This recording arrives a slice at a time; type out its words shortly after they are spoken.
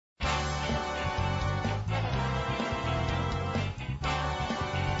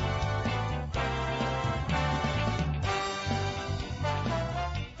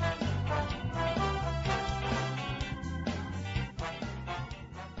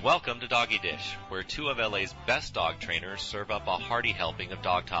Welcome to Doggy Dish, where two of LA's best dog trainers serve up a hearty helping of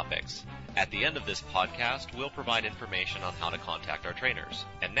dog topics. At the end of this podcast, we'll provide information on how to contact our trainers.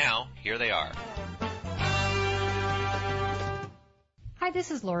 And now, here they are. Hi,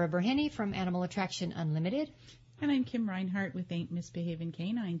 this is Laura Berhenny from Animal Attraction Unlimited. And I'm Kim Reinhart with Ain't Misbehavin'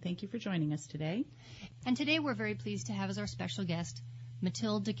 Canine. Thank you for joining us today. And today we're very pleased to have as our special guest,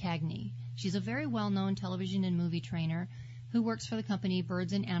 Mathilde DeCagny. She's a very well-known television and movie trainer who works for the company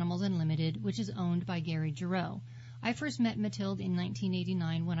Birds and Animals Unlimited, which is owned by Gary Giroux. I first met Mathilde in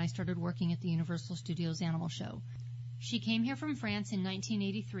 1989 when I started working at the Universal Studios Animal Show. She came here from France in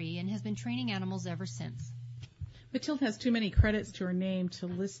 1983 and has been training animals ever since. Mathilde has too many credits to her name to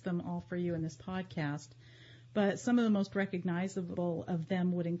list them all for you in this podcast, but some of the most recognizable of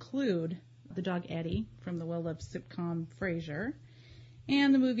them would include the dog Eddie from the well-loved sitcom Frasier,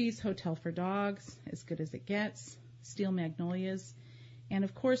 and the movies Hotel for Dogs, As Good as It Gets, Steel Magnolias, and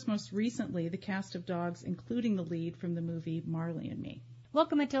of course most recently the cast of dogs including the lead from the movie Marley and Me.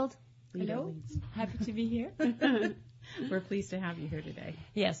 Welcome, Mathilde. Hello. Happy to be here. We're pleased to have you here today.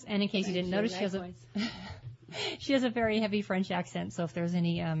 Yes, and in case you didn't notice, she has a very heavy French accent, so if there's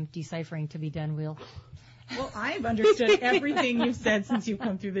any deciphering to be done, Well, I've understood everything you've said since you've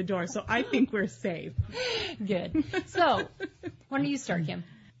come through the door, so I think we're safe. Good. So, why don't you start, Kim?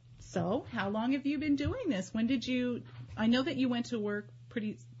 So, how long have you been doing this? I know that you went to work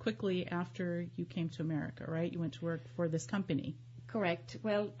pretty quickly after you came to America, right? You went to work for this company. Correct.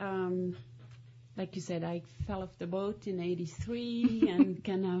 Well, like you said, I fell off the boat in 83 and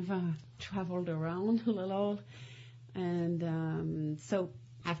kind of traveled around a little. And so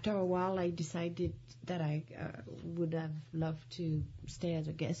after a while, I decided that I would have loved to stay as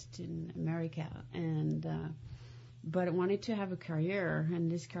a guest in America. But I wanted to have a career,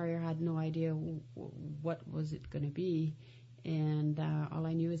 and this career had no idea what was it going to be. And all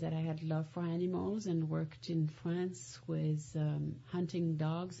I knew is that I had love for animals and worked in France with hunting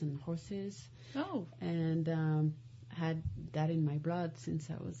dogs and horses. Oh. And had that in my blood since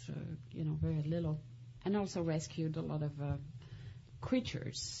I was, very little. And also rescued a lot of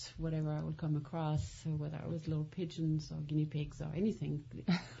creatures, whatever I would come across, whether it was little pigeons or guinea pigs or anything.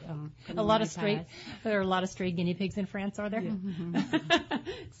 There are a lot of stray guinea pigs in France, are there? Yeah.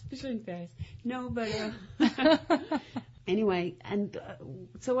 Especially in Paris. No, but anyway, and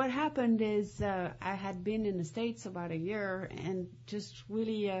so what happened is I had been in the States about a year and just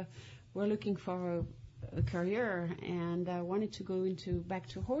really were looking for a career, and I wanted to go back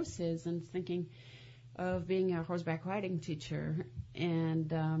to horses and thinking of being a horseback riding teacher.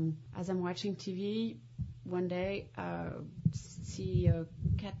 And as I'm watching TV one day, see a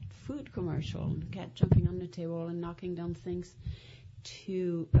cat food commercial, the cat jumping on the table and knocking down things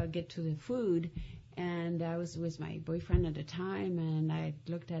to get to the food. And I was with my boyfriend at the time, and I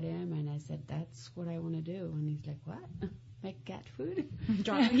looked at him and I said, "That's what I want to do." And he's like, "What? Make cat food?"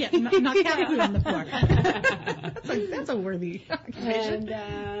 Not cat food on the floor. That's a worthy occupation.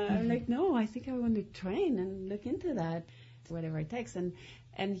 And I'm like, "No, I think I want to train and look into that, whatever it takes." And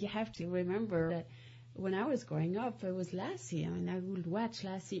you have to remember that when I was growing up, it was Lassie, and I would watch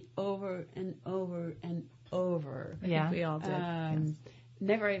Lassie over and over and over. Yeah, we all did. Yes.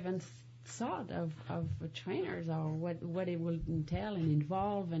 Never even thought of trainers or what it would entail and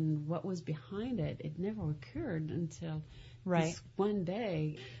involve and what was behind it. It never occurred until this one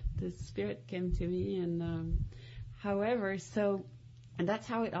day the spirit came to me. And and that's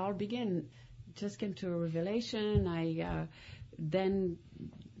how it all began. Just came to a revelation. I then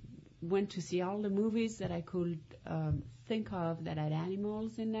went to see all the movies that I could think of that had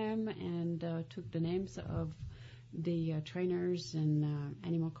animals in them, and took the names of the trainers and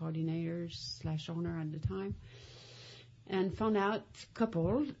animal coordinators / owner at the time, and found out a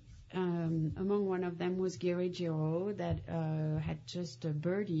couple. Among one of them was Gary Giroux, that had just a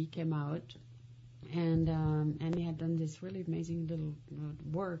birdie came out, and he had done this really amazing little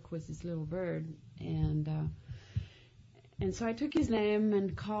work with this little bird, and so I took his name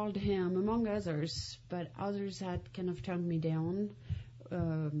and called him, among others, but others had kind of turned me down.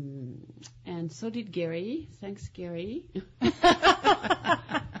 And so did Gary. Thanks, Gary.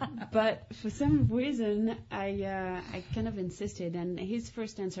 But for some reason, I kind of insisted. And his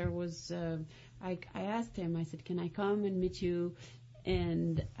first answer was, I asked him, I said, "Can I come and meet you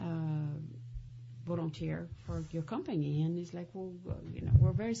and volunteer for your company?" And he's like, "Well,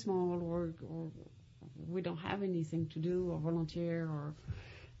 we're very small. We don't have anything to do or volunteer or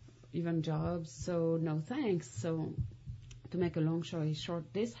even jobs. So no thanks." So to make a long story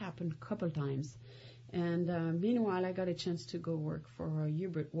short, this happened a couple times. And meanwhile, I got a chance to go work for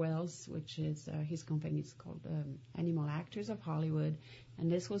Hubert Wells, which is his company is called Animal Actors of Hollywood,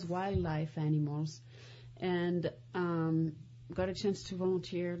 and this was wildlife animals, and got a chance to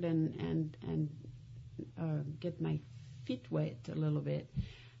volunteer and get my feet wet a little bit.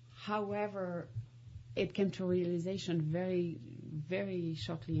 However, it came to realization very, very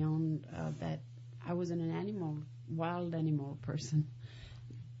shortly on that I wasn't an wild animal person.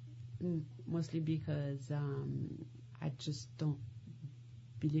 Mostly because I just don't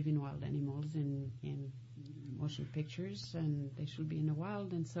believe in wild animals in motion pictures, and they should be in the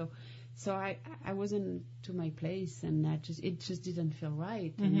wild. And so I wasn't to my place, and it just didn't feel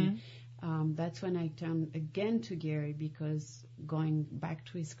right. Mm-hmm. And that's when I turned again to Gary, because going back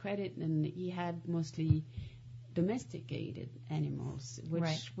to his credit, and he had mostly domesticated animals,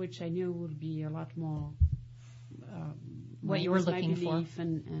 which I knew would be a lot more. What you were looking for.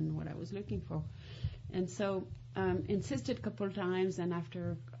 And what I was looking for. And so insisted a couple of times, and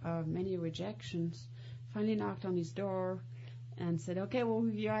after many rejections, finally knocked on his door and said, okay, well,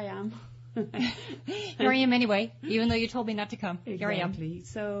 here I am. Here I am anyway, even though you told me not to come. Exactly. Here I am.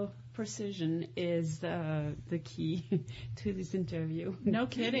 So precision is the key to this interview. No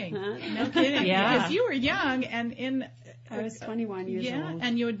kidding. No kidding. Yeah. Because you were young and I was 21 years old. Yeah,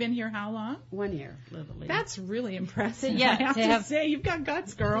 and you had been here how long? 1 year, literally. That's really impressive. Yeah, I have to say, you've got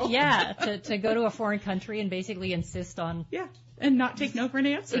guts, girl. Yeah, to go to a foreign country and basically insist on. Yeah, and not take no for an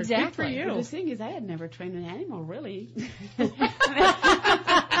answer. Exactly. Good for you. But the thing is, I had never trained an animal, really.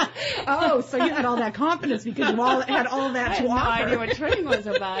 Oh, so you had all that confidence because you had all that to I offer. had no idea what training was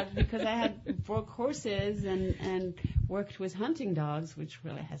about, because I had broke horses and worked with hunting dogs, which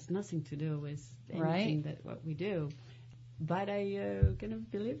really has nothing to do with anything that what we do. But I kind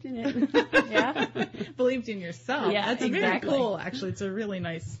of believed in it. Yeah. Believed in yourself. Yeah, That's exactly. very cool. Actually, it's a really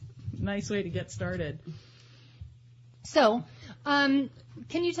nice way to get started. So,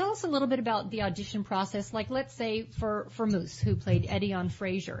 can you tell us a little bit about the audition process? Like, let's say for Moose, who played Eddie on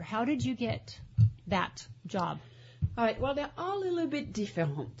Frasier. How did you get that job? All right. Well, they're all a little bit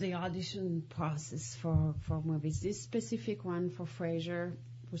different, the audition process for movies. This specific one for Frasier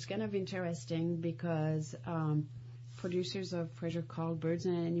was kind of interesting because producers of Frasier called Birds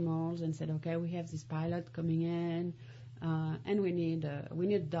and Animals and said, okay, we have this pilot coming in, and we need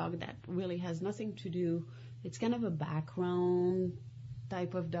a dog that really has nothing to do. It's kind of a background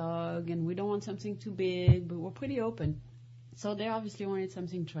type of dog, and we don't want something too big, but we're pretty open. So they obviously wanted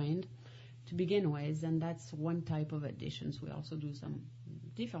something trained to begin with, and that's one type of auditions. We also do some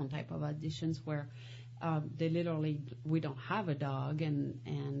different type of auditions where we don't have a dog,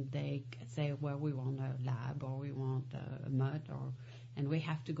 and they say, well, we want a lab, or we want a mutt, and we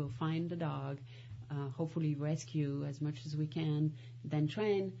have to go find the dog, hopefully rescue as much as we can, then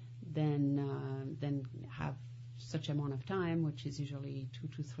train, then have such amount of time, which is usually 2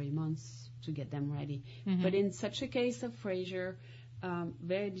 to 3 months to get them ready. Mm-hmm. But in such a case of Frasier,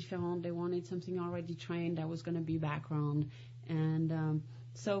 very different. They wanted something already trained that was going to be background, and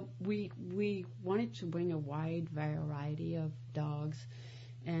so we wanted to bring a wide variety of dogs,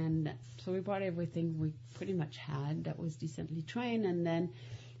 and so we brought everything we pretty much had that was decently trained, and then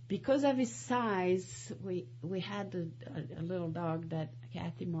because of his size, we had a little dog that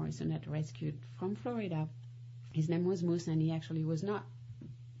Kathy Morrison had rescued from Florida. His name was Moose, and he actually was not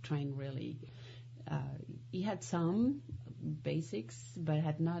trained really. He had some basics, but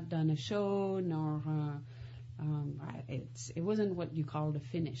had not done a show, nor it wasn't what you call a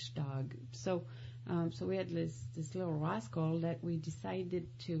finished dog. So we had this little rascal that we decided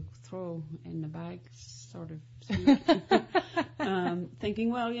to throw in the bag, sort of speak,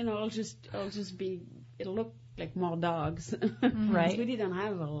 thinking, well, it'll look like more dogs, right? We didn't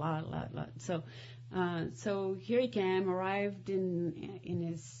have a lot. So here he came, arrived in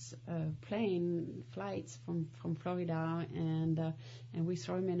his plane flights from Florida, and we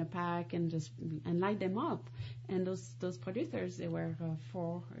throw him in a pack and light them up. And those producers, they were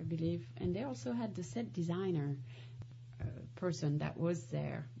 4, I believe, and they also had the set designer person that was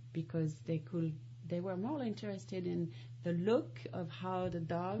there because they were more interested in the look of how the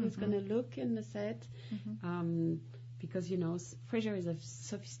dog is going to look in the set. Mm-hmm. Because, Frasier is a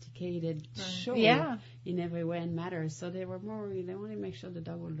sophisticated show in every way and matter. So they wanted to make sure the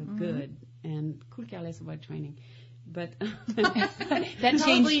dog would look good and could care less about training. But that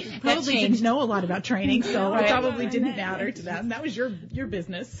probably changed. Didn't know a lot about training, so it probably didn't matter to them. That was your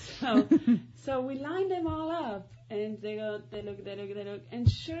business. So we lined them all up, and they look, and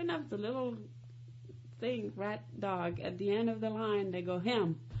sure enough, the little rat dog at the end of the line, they go,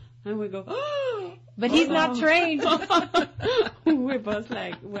 him. And we go, oh! But he's not trained.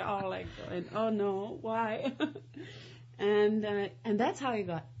 We're all like going, oh no, why? And that's how he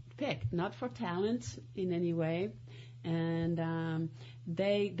got picked, not for talent in any way. And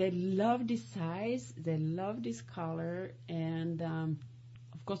they loved his size, they loved his color, and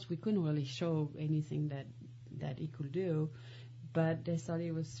of course we couldn't really show anything that he could do, but they thought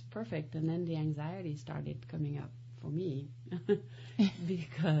he was perfect. And then the anxiety started coming up for me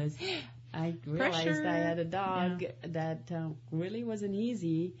because I realized Pressure. I had a dog that really wasn't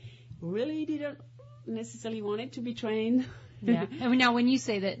easy, really didn't necessarily want it to be trained. Yeah. And now, when you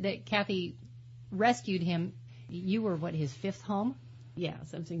say that Kathy rescued him, you were his fifth home? Yeah,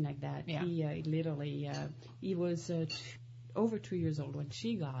 something like that. Yeah. He literally, he was over 2 years old when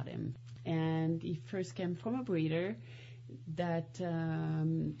she got him, and he first came from a breeder that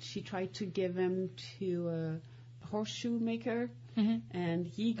she tried to give him to a horseshoe maker. Mm-hmm. And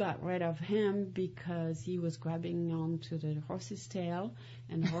he got rid of him because he was grabbing onto the horse's tail,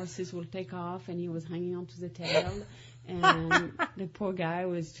 and the horses will take off, and he was hanging onto the tail, and the poor guy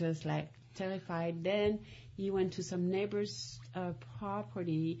was just like terrified. Then he went to some neighbor's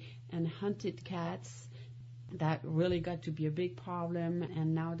property and hunted cats. That really got to be a big problem,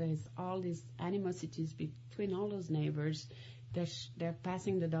 and now there's all these animosities between all those neighbors. They're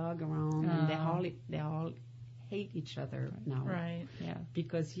passing the dog around, and they all hate each other now. Right. Yeah.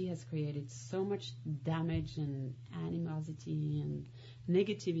 Because he has created so much damage and animosity and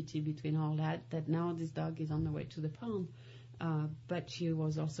negativity between all that now this dog is on the way to the pound. But she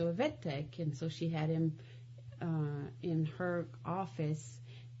was also a vet tech, and so she had him in her office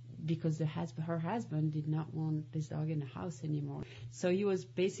because her husband did not want this dog in the house anymore. So he was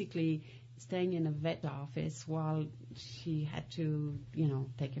basically staying in a vet office while she had to,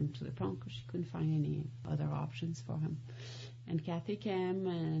 take him to the pound because she couldn't find any other options for him. And Kathy came,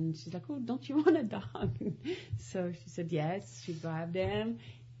 and she's like, oh, don't you want a dog? So she said yes. She grabbed him.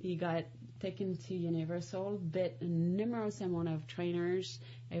 He got taken to Universal, bit a numerous amount of trainers.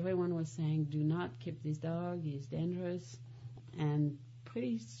 Everyone was saying, do not keep this dog. He's dangerous. And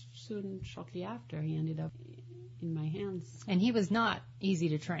pretty soon, shortly after, he ended up in my hands. And he was not easy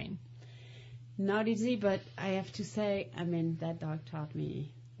to train. Not easy, but I have to say, that dog taught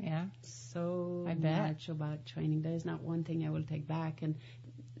me so much about training. There's not one thing I will take back. And,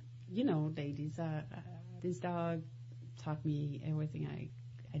 ladies, this dog taught me everything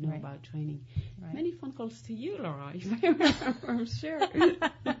I know about training. Right. Many phone calls to you, Laura, I'm sure.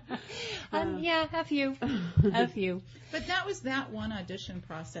 A few. A few. But that was that one audition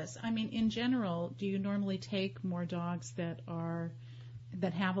process. In general, do you normally take more dogs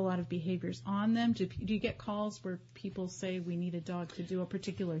that have a lot of behaviors on them? Do you get calls where people say we need a dog to do a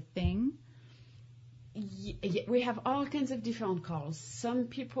particular thing? Yeah, we have all kinds of different calls. Some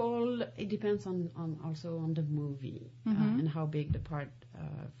people, it depends also on the movie and how big the part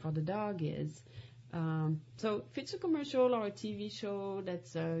for the dog is. So if it's a commercial or a TV show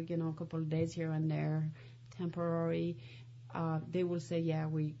that's a couple of days here and there, temporary, they will say, yeah,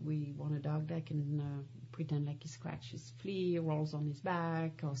 we want a dog that can pretend like he scratches flea, rolls on his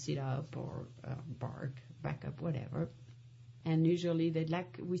back, or sit up, or bark, back up, whatever. And usually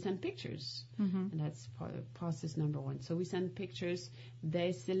we send pictures, and that's process number one. So we send pictures,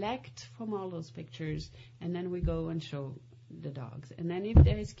 they select from all those pictures, and then we go and show the dogs. And then if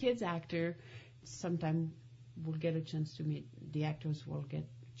there is kids actor, sometimes we'll get a chance to meet, the actors will get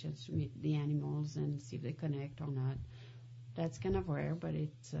a chance to meet the animals and see if they connect or not. That's kind of rare, but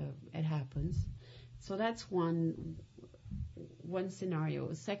it happens. So that's one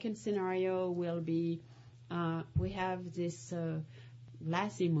scenario. Second scenario will be, we have this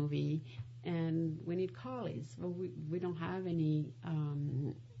Lassie movie, and we need collies. Well, we don't have any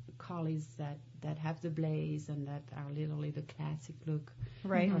collies that have the blaze and that are literally the classic look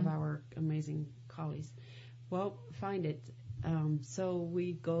of our amazing collies. Well, find it. So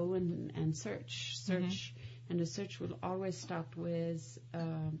we go and search, and the search will always start with,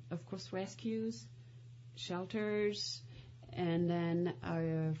 of course, rescues, shelters, and then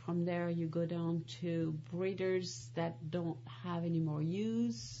from there you go down to breeders that don't have any more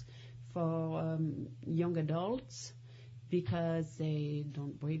use for young adults because they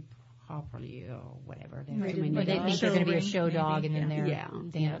don't breed properly or whatever. They have too many Or they think dogs. they're going to be a show dog, and then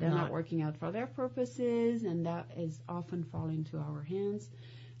they're not working out for their purposes, and that is often falling into our hands,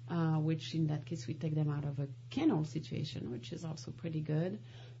 which in that case we take them out of a kennel situation, which is also pretty good.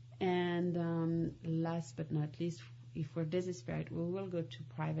 And last but not least, if we're desperate, we will go to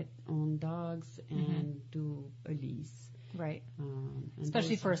private-owned dogs and do a lease. Right.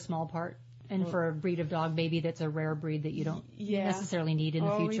 Especially for a small part. And for a breed of dog, maybe that's a rare breed that you don't necessarily need in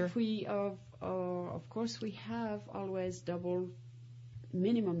the future. If we, of course, we have always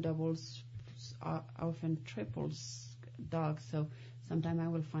minimum doubles, often triples dogs. So sometimes I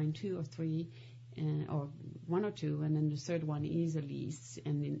will find 2 or 3, or 1 or 2, and then the third one is a lease,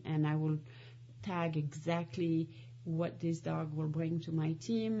 and I will tag exactly what this dog will bring to my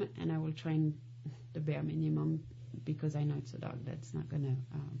team, and I will train the bare minimum because I know it's a dog that's not going to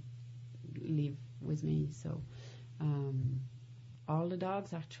live with me. So all the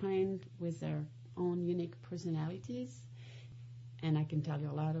dogs are trained with their own unique personalities, and I can tell you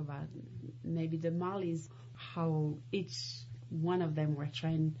a lot about maybe the Marleys, how each one of them were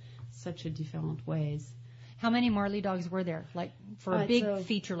trained such a different ways. How many Marley dogs were there? Like for a big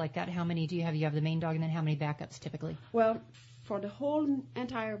feature like that, how many do you have? You have the main dog, and then how many backups typically? Well, for the whole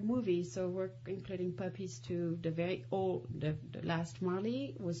entire movie, so we're including puppies to the very old, the last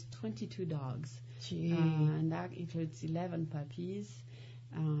Marley was 22 dogs. And that includes 11 puppies,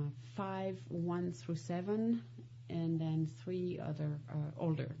 5, 1 through 7, and then 3 other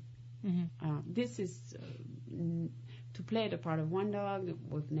older. Mm-hmm. This is to play the part of one dog.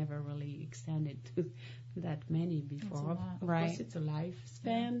 We've never really extended to that many before. Of course, it's a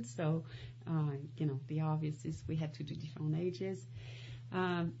lifespan, so the obvious is we had to do different ages.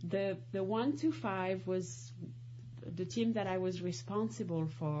 The 1 to 5 was the team that I was responsible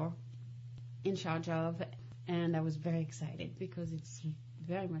for, in charge of, and I was very excited because it's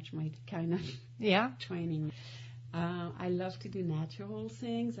very much my kind of training. I love to do natural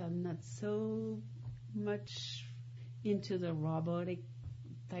things. I'm not so much into the robotic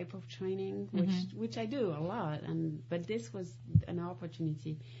type of training, which I do a lot. But this was an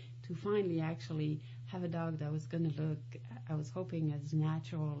opportunity to finally actually have a dog that was going to look, I was hoping, as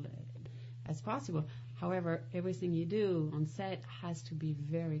natural as possible. However, everything you do on set has to be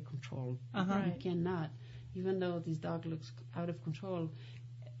very controlled. You cannot, even though this dog looks out of control,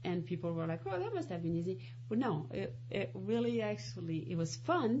 and people were like, oh, that must have been easy. But no, it really actually, it was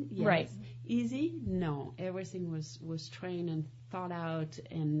fun, yes. Right. Easy? No. Everything was trained and thought out,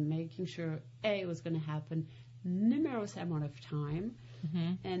 and making sure, A, it was going to happen numerous amount of time,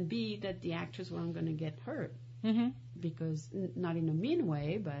 and B, that the actors weren't going to get hurt. Because, not in a mean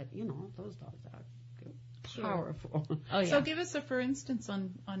way, but, those dogs are powerful. So give us for instance,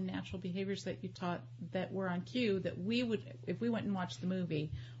 on natural behaviors that you taught that were on cue, that we would, if we went and watched the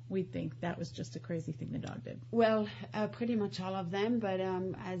movie, we'd think that was just a crazy thing the dog did. Well, pretty much all of them, but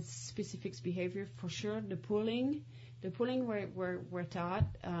as specific behavior, for sure, the pulling were taught,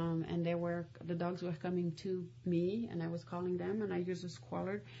 and the dogs were coming to me, and I was calling them, and I used a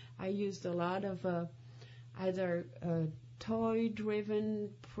squalor. I used a lot of either toy-driven,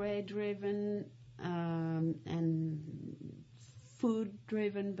 prey-driven, and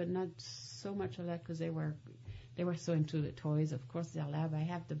food-driven, but not so much of that because they were so into the toys. Of course, they're lab. I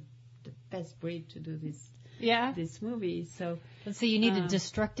have the best breed to do this movie. So you needed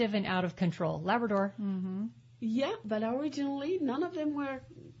destructive and out of control Labrador. Mm-hmm. Yeah, but originally none of them were,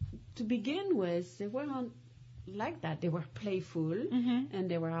 to begin with, they weren't like that. They were playful, and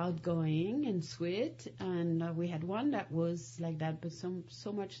they were outgoing and sweet. And we had one that was like that, but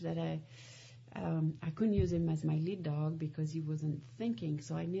so much that I couldn't use him as my lead dog because he wasn't thinking.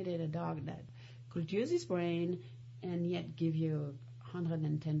 So I needed a dog that could use his brain and yet give you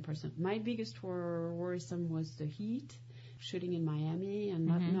 110%. My biggest worrisome was the heat, shooting in Miami, and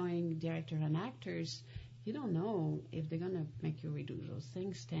not knowing director and actors. You don't know if they're going to make you redo those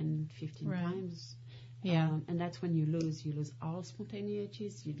things 10, 15 times. Yeah. And that's when you lose. You lose all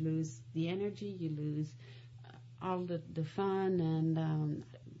spontaneities. You lose the energy. You lose all the fun. And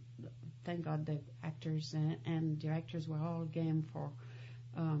thank God the actors and directors were all game for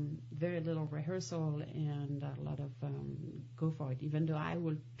very little rehearsal and a lot of go for it. Even though I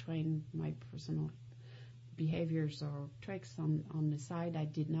will train my personal behaviors or tricks on the side, I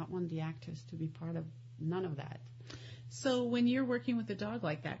did not want the actors to be part of none of that. So when you're working with a dog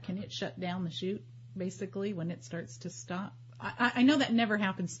like that, can it shut down the shoot, basically, when it starts to stop? I know that never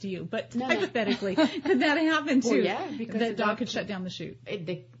happens to you, but hypothetically, could that happen to well, yeah, because the dog could shut down the shoot?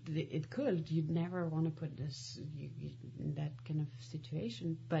 It could. You'd never want to put this in that kind of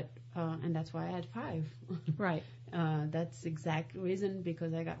situation, but and that's why I had 5. Right. That's the exact reason,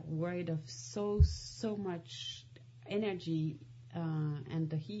 because I got worried of so much energy and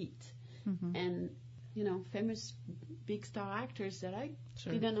the heat, and famous big star actors that I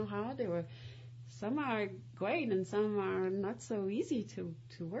didn't know how they were some are great and some are not so easy to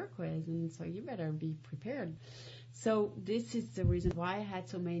work with, and so you better be prepared. So this is the reason why I had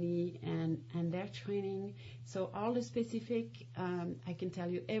so many, and their training. So all the specific, I can tell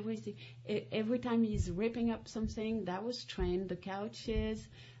you everything. Every time he's ripping up something, that was trained. The couches.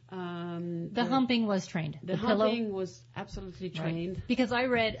 The humping was trained. The humping was absolutely trained. Right. Because I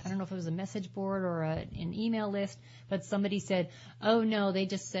read, I don't know if it was a message board or an email list, but somebody said, oh no, they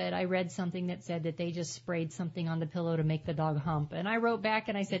just said, I read something that said that they just sprayed something on the pillow to make the dog hump. And I wrote back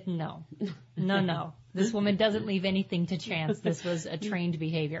and I said, no. This woman doesn't leave anything to chance. This was a trained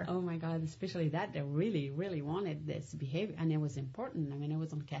behavior. Oh my God, especially that. They really, really wanted this behavior, and it was important. I mean, it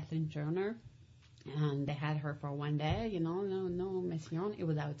was on Kathleen Turner. And they had her for one day, no messing around. It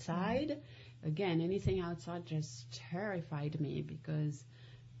was outside. Again, anything outside just terrified me because,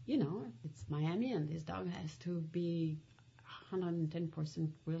 it's Miami and this dog has to be 110%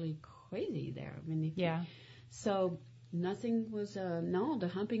 really crazy there. I mean, so nothing was,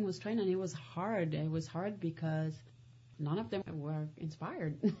 the humping was trained, and it was hard. It was hard because none of them were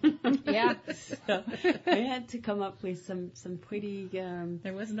inspired. Yeah. So I had to come up with some pretty...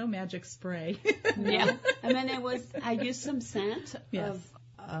 there was no magic spray. Yeah. I mean, I used some scent of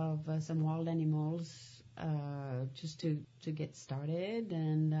some wild animals just to get started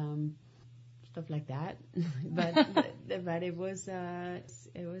and stuff like that. But it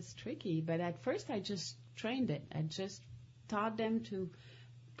was tricky. But at first I just trained it. I just taught them to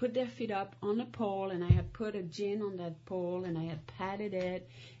put their feet up on a pole, and I had put a gin on that pole, and I had padded it,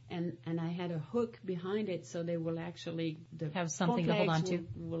 and I had a hook behind it, so they will actually have something to hold on to.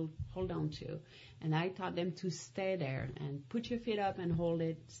 Will hold on to, and I taught them to stay there and put your feet up and hold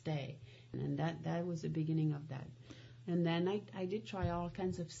it, stay, and that was the beginning of that. And then I did try all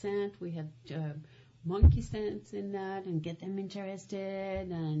kinds of scent. We had monkey scents in that, and get them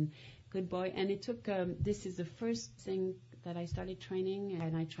interested, and good boy. And it took. This is the first thing that I started training,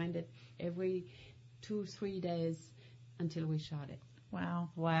 and I trained it every 2-3 days until we shot it.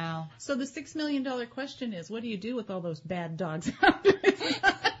 Wow. So the $6 million question is, what do you do with all those bad dogs after?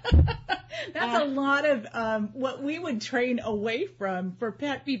 That's a lot of what we would train away from for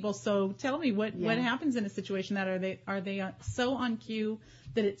pet people. So tell me what happens in a situation that are they so on cue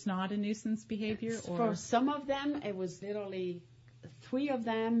that it's not a nuisance behavior? Or? For some of them, it was literally 3 of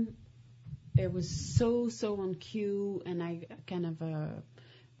them. It was so on cue, and I kind of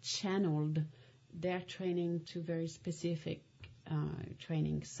channeled their training to very specific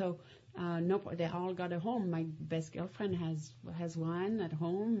training. So they all got a home. My best girlfriend has one at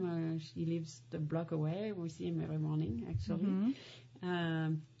home. She lives a block away. We see him every morning, actually.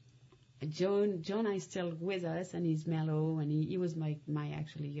 Mm-hmm. John is still with us, and he's mellow, and he was my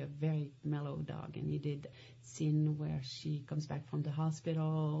actually a very mellow dog, and he did scene where she comes back from the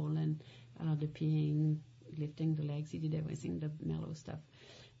hospital and the peeing, lifting the legs. He did everything, the mellow stuff.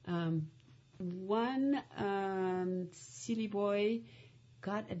 One silly boy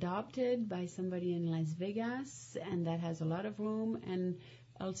got adopted by somebody in Las Vegas, and that has a lot of room, and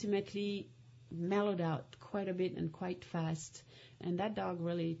ultimately mellowed out quite a bit and quite fast. And that dog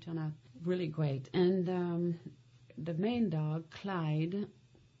really turned out really great. And the main dog, Clyde,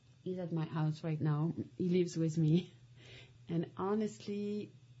 he's at my house right now. He lives with me. And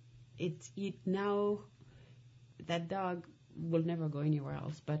honestly, now that dog will never go anywhere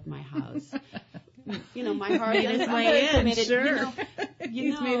else but my house. My heart made his way in. Sure.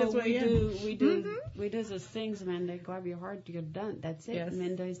 He's made his way in. We do those things, man. They grab your heart, you're done. That's it. Yes. I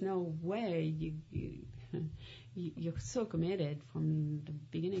mean, there's no way you're so committed from the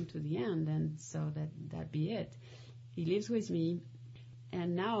beginning to the end, and so that be it. He lives with me,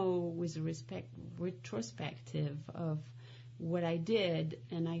 and now with the retrospective of what I did,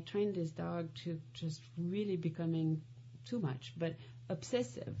 and I trained this dog to just really becoming too much, but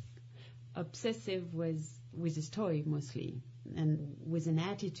obsessive with his toy mostly, and with an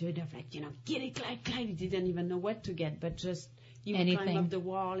attitude of like, get it, Clyde. He didn't even know what to get, but just you would climb up the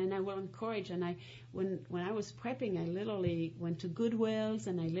wall, and I will encourage. And when I was prepping, I literally went to Goodwill's,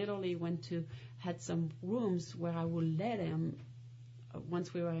 and I literally had some rooms where I would let him.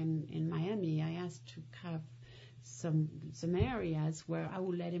 Once we were in Miami, I asked to have some areas where I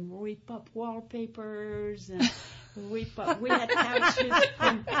would let him rip up wallpapers and rip up. We had couches.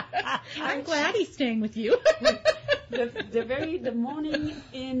 I'm glad he's staying with you. The morning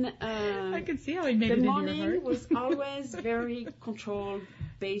in I could see how he made it in your heart. The morning was always very controlled,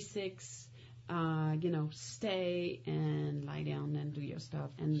 basics. Stay and lie down and do your stuff,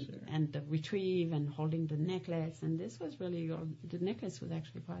 and the retrieve and holding the necklace. And this was really the necklace was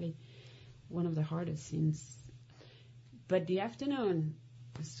actually probably one of the hardest scenes. But the afternoon,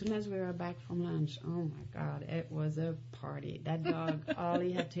 as soon as we were back from lunch, oh my God, it was a party. That dog, all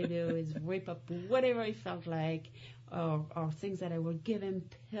he had to do is whip up whatever he felt like, or things that I would give him,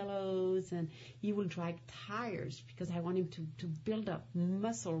 pillows, and he will drag tires because I want him to build up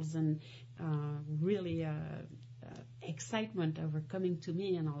muscles and really excitement over coming to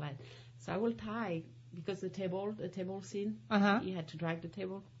me and all that. So I will tie, because the table scene, he had to drag the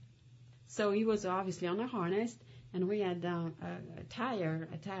table. So he was obviously on a harness, and we had a tire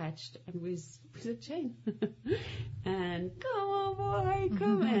attached and with a chain. And come on, boy,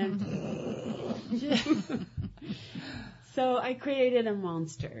 come in. So I created a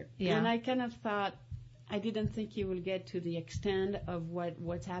monster. Yeah. And I kind of thought, I didn't think he will get to the extent of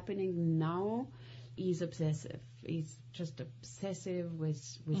what's happening now. He's obsessive. He's just obsessive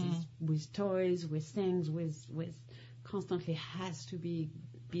with toys, with things, with constantly has to be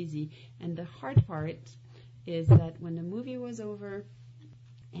busy. And the hard part is that when the movie was over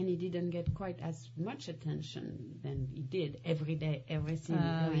and he didn't get quite as much attention than he did every day, every single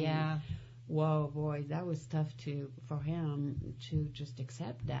time. Yeah. Whoa, boy, that was tough for him to just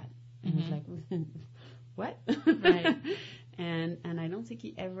accept that. And it's like, what? Right. And I don't think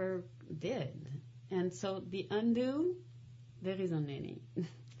he ever did. And so the undo, there isn't any.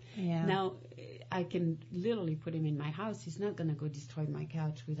 Yeah. Now, I can literally put him in my house. He's not going to go destroy my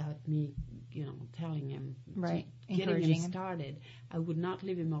couch without me, telling him. Right. Getting him started. I would not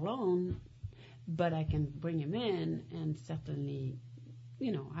leave him alone, but I can bring him in and certainly,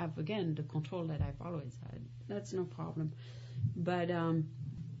 have, again, the control that I've always had. That's no problem. But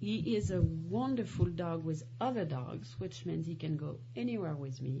he is a wonderful dog with other dogs, which means he can go anywhere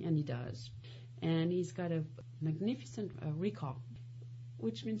with me, and he does. And he's got a magnificent recall,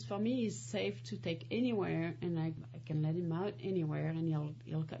 which means for me he's safe to take anywhere, and I can let him out anywhere, and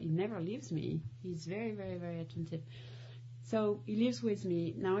he never leaves me. He's very, very, very attentive. So he lives with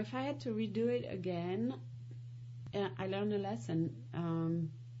me. Now, if I had to redo it again, I learned a lesson.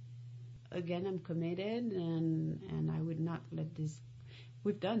 Again, I'm committed, and I would not let this.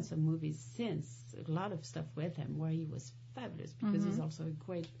 We've done some movies since, a lot of stuff with him where he was fabulous because he's also a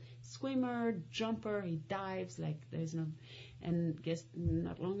great swimmer, jumper. He dives like there's no. And guess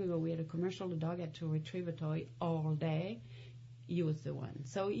not long ago we had a commercial. The dog had to retrieve a toy all day. He was the one.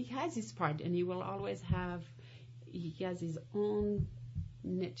 So he has his part, and he will always have. He has his own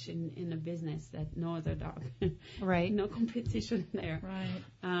niche in a business that no other dog. Right. No competition there.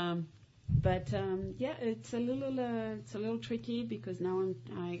 Right. But it's a little tricky because now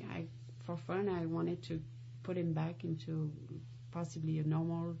I for fun I wanted to put him back into possibly a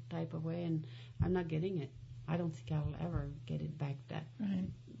normal type of way, and I'm not getting it. I don't think I'll ever get it back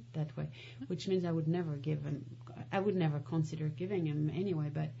that way, which means I would never give him. I would never consider giving him anyway,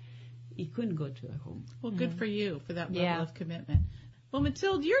 but he couldn't go to a home. Well, good for you for that level of commitment. Well,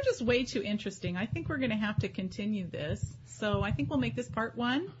 Mathilde, you're just way too interesting. I think we're going to have to continue this. So I think we'll make this part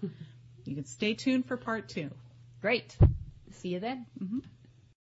 1. You can stay tuned for part 2. Great. See you then. Mm-hmm.